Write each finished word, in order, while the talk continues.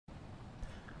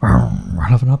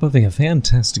Having a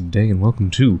fantastic day, and welcome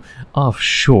to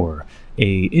Offshore,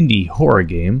 a indie horror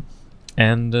game.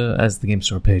 And as the game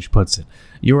store page puts it,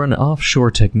 you're an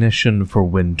offshore technician for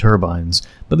wind turbines,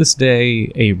 but this day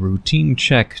a routine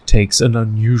check takes an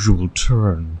unusual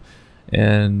turn.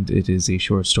 And it is a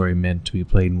short story meant to be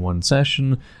played in one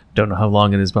session. Don't know how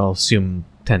long it is, but I'll assume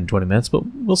 10-20 minutes, but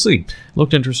we'll see.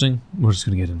 Looked interesting. We're just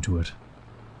going to get into it.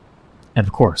 And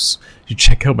of course, you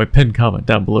check out my pinned comment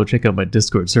down below, check out my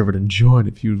Discord server and join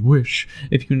if you wish.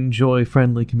 If you enjoy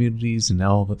friendly communities and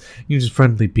all the just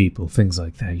friendly people, things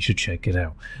like that, you should check it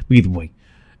out. But either way,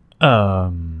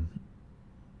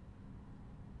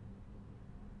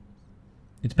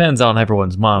 it depends on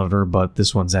everyone's monitor, but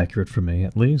this one's accurate for me,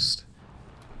 at least.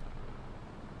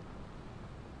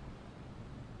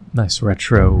 Nice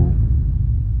retro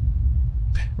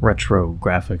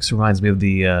graphics. Reminds me of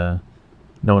the,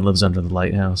 No One Lives Under the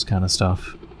Lighthouse kind of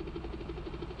stuff.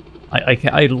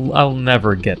 I'll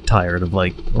never get tired of,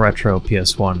 like, retro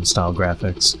PS1 style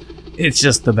graphics. It's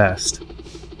just the best.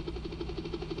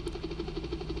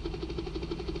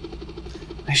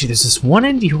 Actually, there's this one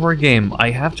indie horror game.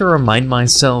 I have to remind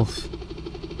myself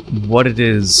what it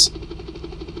is.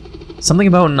 Something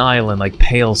about an island, like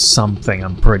Pale something,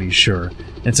 I'm pretty sure.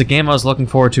 It's a game I was looking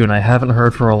forward to and I haven't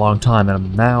heard for a long time, and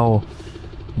I'm now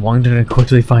wanting to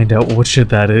quickly find out what shit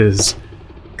that is,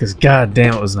 because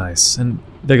goddamn it was nice. And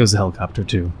there goes the helicopter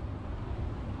too.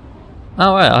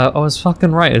 Oh right, I was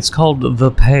fucking right. It's called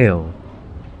The Pale.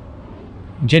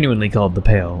 Genuinely called The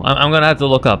Pale. I'm gonna have to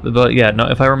look up, but yeah, no.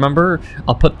 If I remember,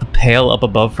 I'll put The Pale up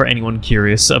above for anyone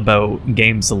curious about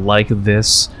games like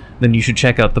this. Then you should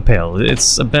check out The Pale.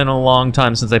 It's been a long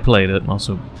time since I played it.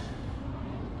 Also,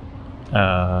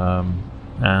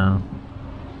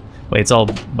 wait, it's all...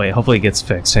 Wait, hopefully it gets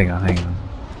fixed. Hang on.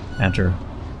 Enter.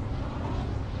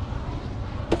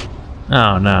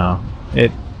 Oh, no.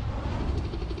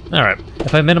 Alright.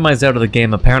 If I minimize out of the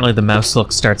game, apparently the mouse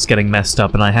look starts getting messed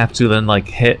up, and I have to then, like,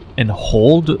 hit and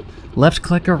hold left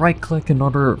click or right click in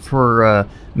order for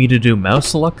me to do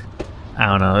mouse look. I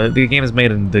don't know. The game is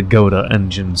made in the Godot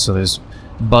engine, so there's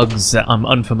bugs that I'm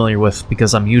unfamiliar with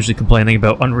because I'm usually complaining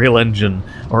about Unreal Engine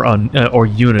or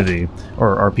Unity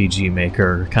or RPG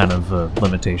Maker kind of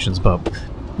limitations. But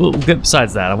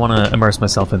besides that, I want to immerse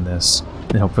myself in this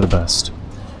and hope for the best.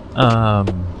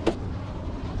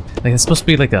 Like it's supposed to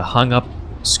be like a hung-up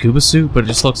scuba suit, but it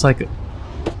just looks like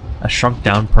a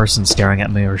shrunk-down person staring at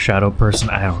me, or a shadow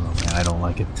person. I don't know, man. I don't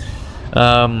like it.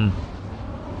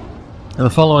 The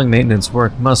following maintenance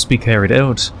work must be carried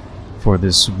out for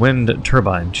this wind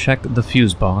turbine. Check the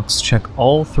fuse box, check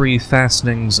all 3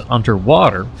 fastenings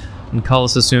underwater, and call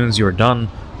us as soon as you are done.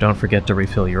 Don't forget to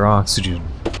refill your oxygen.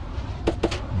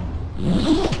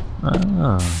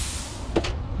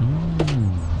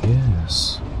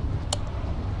 Yes.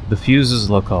 The fuses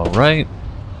look alright.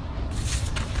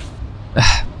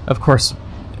 Of course,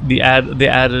 the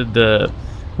added,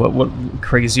 what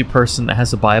crazy person that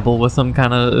has a Bible with them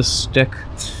kind of stick.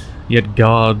 Yet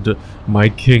God, my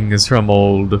King, is from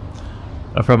old,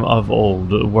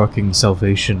 working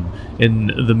salvation in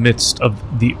the midst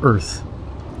of the earth.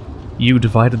 You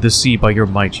divided the sea by your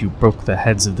might. You broke the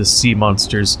heads of the sea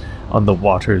monsters on the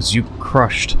waters. You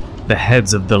crushed the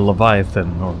heads of the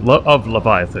Leviathan, of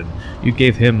Leviathan. You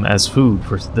gave him as food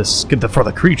for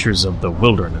the creatures of the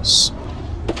wilderness.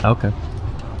 Okay.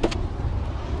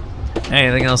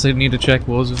 Anything else I need to check?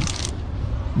 What was it?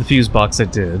 The fuse box I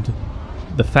did.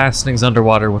 The fastenings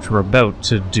underwater, which we're about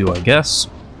to do, I guess.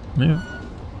 Yeah.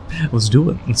 Let's do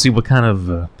it and see what kind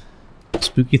of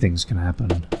spooky things can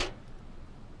happen.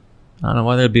 I don't know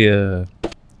why there'd be a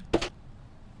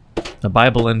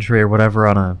Bible entry or whatever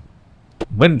on a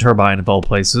wind turbine of all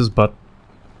places, but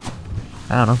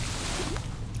I don't know.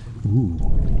 Ooh.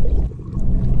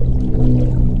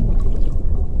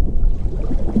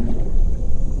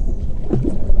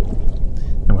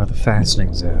 And where are the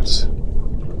fastenings at?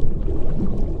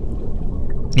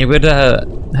 Yeah, we'd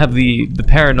have the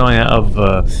paranoia of,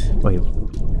 wait,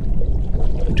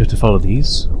 do you have to follow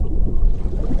these?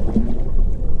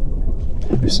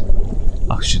 There's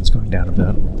oxygen's going down a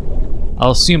bit.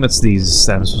 I'll assume it's these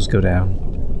that I'm supposed to go down.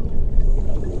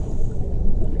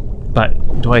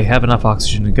 But do I have enough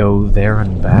oxygen to go there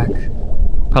and back?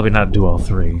 Probably not do all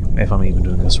 3, if I'm even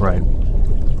doing this right.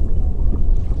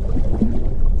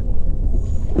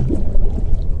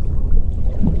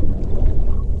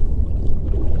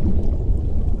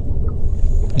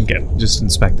 Okay, just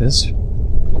inspect this.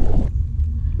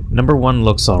 Number 1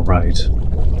 looks alright.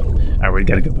 Alright, we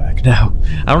gotta go back now.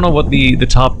 I don't know what the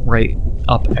top right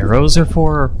up arrows are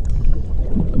for,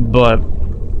 but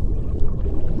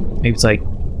maybe it's like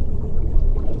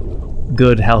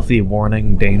good, healthy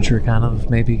warning, danger kind of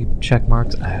maybe check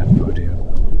marks? I have no idea.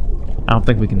 I don't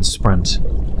think we can sprint.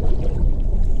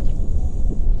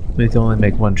 We can only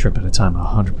make one trip at a time,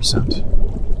 100%.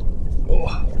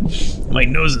 Oh, my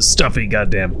nose is stuffy,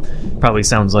 goddamn. Probably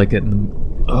sounds like it in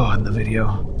the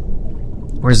video.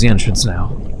 Where's the entrance now?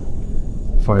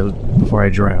 Before I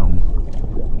drown.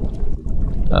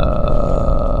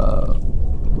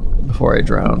 Before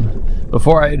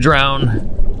I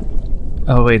drown.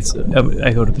 Oh wait,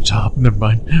 I go to the top. Never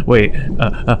mind. Wait.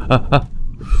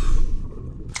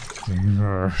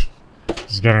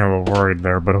 Just getting a little worried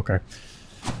there, but okay.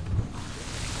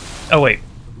 Oh wait.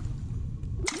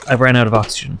 I ran out of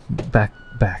oxygen. Back,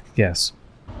 yes.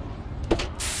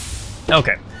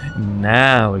 Okay.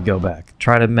 Now we go back.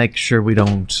 Try to make sure we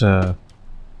don't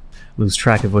lose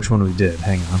track of which one we did.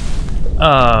 Hang on.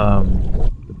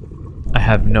 I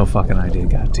have no fucking idea,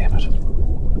 god damn it.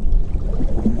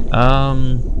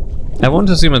 I won't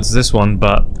assume it's this one,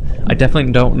 but I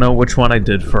definitely don't know which one I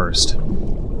did first.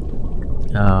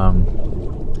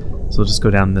 So we'll just go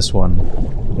down this one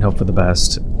and hope for the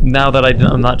best. Now that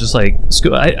I'm not just like...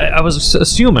 I was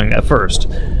assuming at first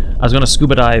I was going to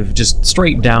scuba dive just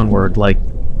straight downward like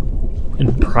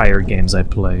in prior games I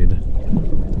played.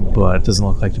 But it doesn't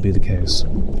look like to be the case.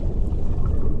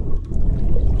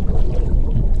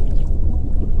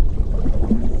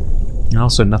 And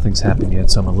also, nothing's happened yet,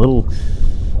 so I'm a little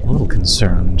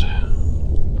concerned.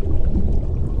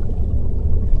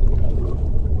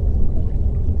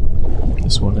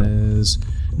 This one is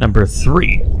number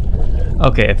 3.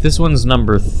 Okay, if this one's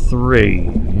number 3...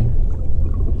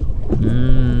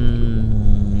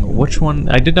 which one?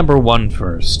 I did number 1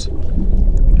 first.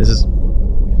 This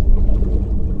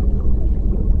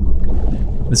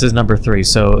is number 3,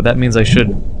 so that means I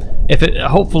should...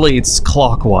 hopefully it's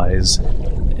clockwise.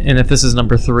 And if this is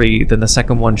number 3, then the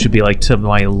second one should be like to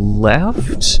my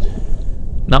left?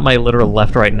 Not my literal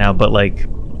left right now, but like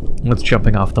what's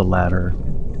jumping off the ladder.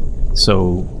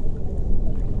 So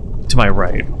to my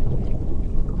right.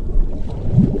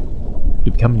 Did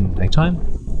it become nighttime?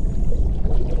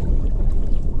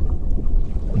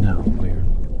 No, weird.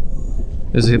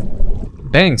 There's a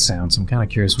bang sound, so I'm kind of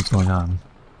curious what's going on.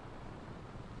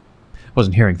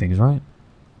 Wasn't hearing things, right?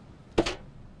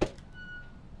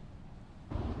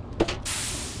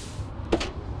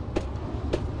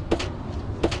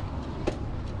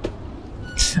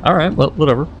 Alright, well,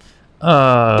 whatever.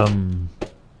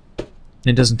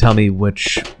 It doesn't tell me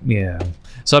which... yeah.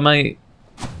 So I might...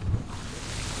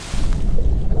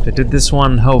 if I did this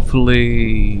one,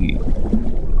 hopefully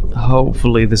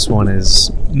this one is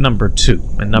number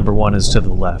 2, and number 1 is to the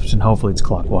left, and hopefully it's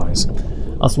clockwise.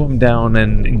 I'll swim down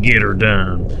and get her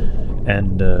done.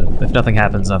 And if nothing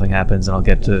happens, and I'll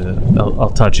get to... I'll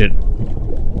touch it.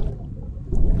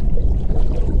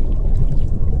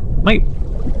 Might...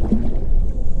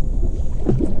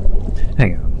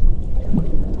 hang on.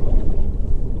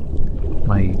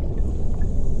 Am I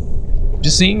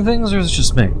just seeing things, or is it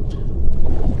just me?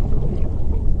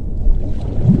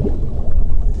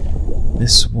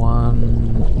 This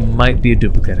one might be a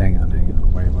duplicate. Hang on.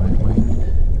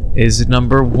 Wait. Is it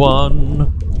number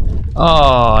 1?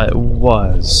 Oh, it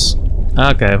was.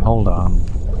 Okay, hold on.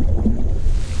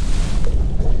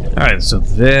 Alright, so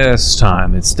this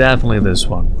time, it's definitely this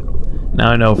one.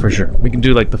 Now I know for sure. We can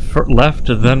do like the left,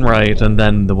 then right, and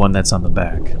then the one that's on the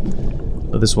back.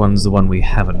 But this one's the one we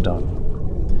haven't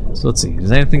done. So let's see. Is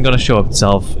anything going to show up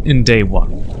itself in day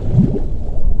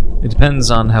 1? It depends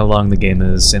on how long the game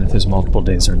is and if there's multiple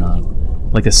days or not.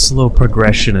 Like a slow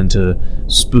progression into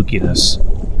spookiness.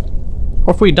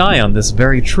 Or if we die on this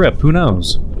very trip, who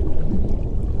knows?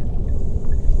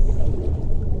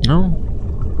 No?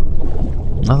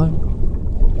 Nothing?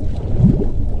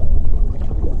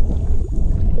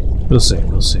 We'll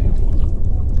see.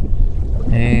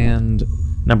 And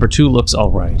number 2 looks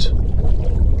alright.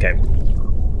 Okay.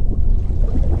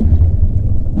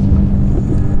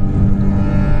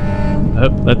 Oh,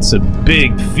 that's a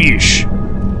big fish.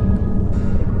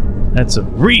 That's a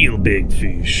real big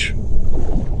fish.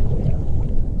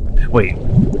 Wait.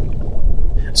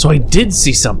 So I did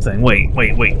see something. Wait.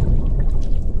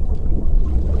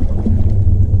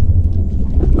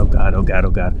 Oh god.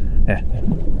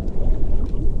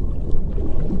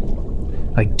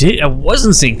 I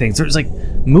wasn't seeing things. There was like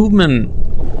movement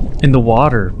in the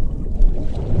water.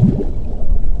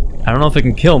 I don't know if it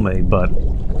can kill me, but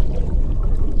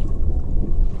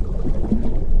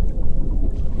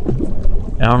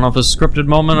I don't know if it's a scripted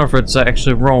moment or if it's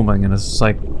actually roaming and it's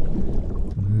like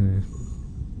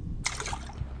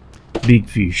big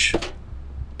fish.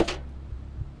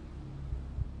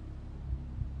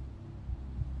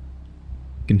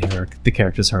 Can hear the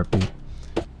character's heartbeat.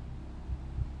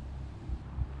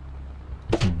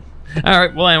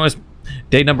 Alright, well anyways,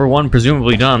 day number 1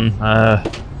 presumably done. Oh.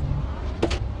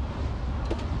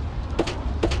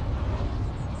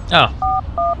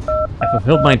 I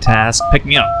fulfilled my task. Pick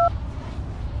me up.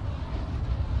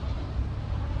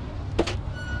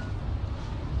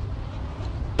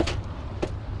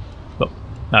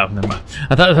 Oh, never mind.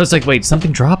 I thought I was like, wait,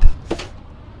 something drop?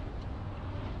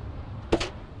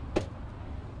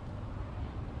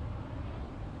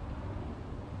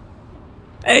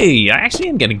 Hey, I actually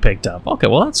am getting picked up. Okay,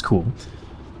 well that's cool.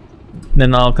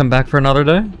 Then I'll come back for another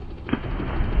day?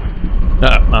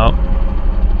 Oh.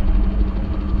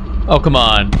 Oh, come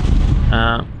on.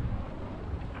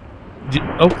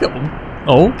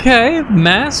 Okay,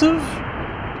 massive.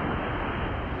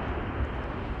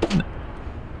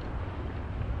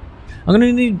 I'm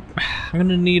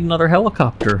gonna need another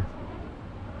helicopter.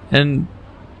 And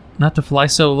not to fly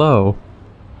so low,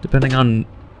 depending on...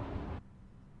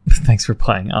 Thanks for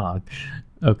playing. Oh,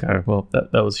 okay, well,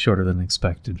 that was shorter than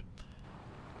expected.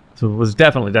 So it was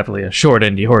definitely a short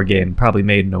indie horror game, probably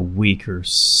made in a week or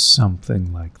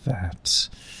something like that.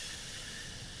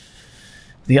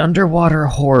 The Underwater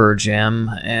Horror Gem,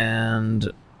 and...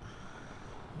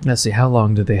 Let's see, how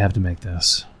long did they have to make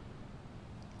this?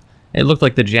 It looked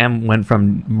like the jam went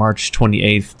from March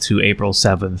 28th to April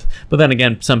 7th. But then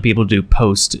again, some people do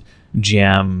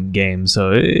post-jam games,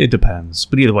 so it depends.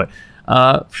 But either way,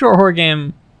 short horror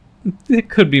game, it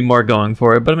could be more going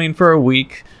for it. But I mean, for a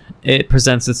week, it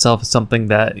presents itself as something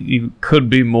that you could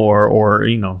be more, or,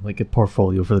 you know, like a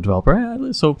portfolio for the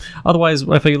developer. So otherwise,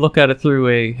 if you look at it through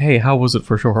a, hey, how was it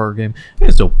for a short horror game?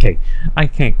 It's okay. I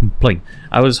can't complain.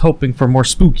 I was hoping for more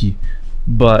spooky,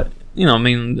 but... You know, I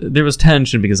mean, there was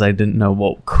tension because I didn't know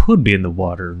what could be in the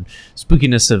water.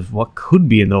 Spookiness of what could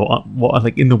be in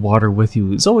the water with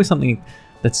you is always something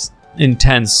that's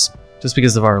intense, just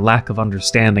because of our lack of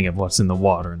understanding of what's in the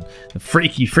water and the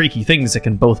freaky things that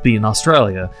can both be in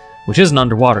Australia, which isn't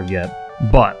underwater yet,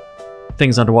 but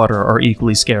things underwater are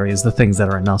equally scary as the things that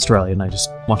are in Australia, and I just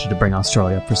wanted to bring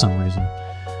Australia up for some reason.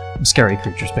 Scary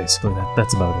creatures, basically.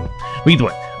 That's about it. But either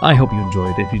way, I hope you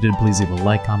enjoyed. If you did, please leave a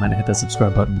like, comment, and hit that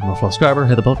subscribe button to become a full subscriber.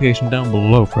 Hit the notification down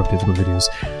below for updates about videos.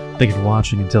 Thank you for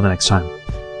watching. Until the next time.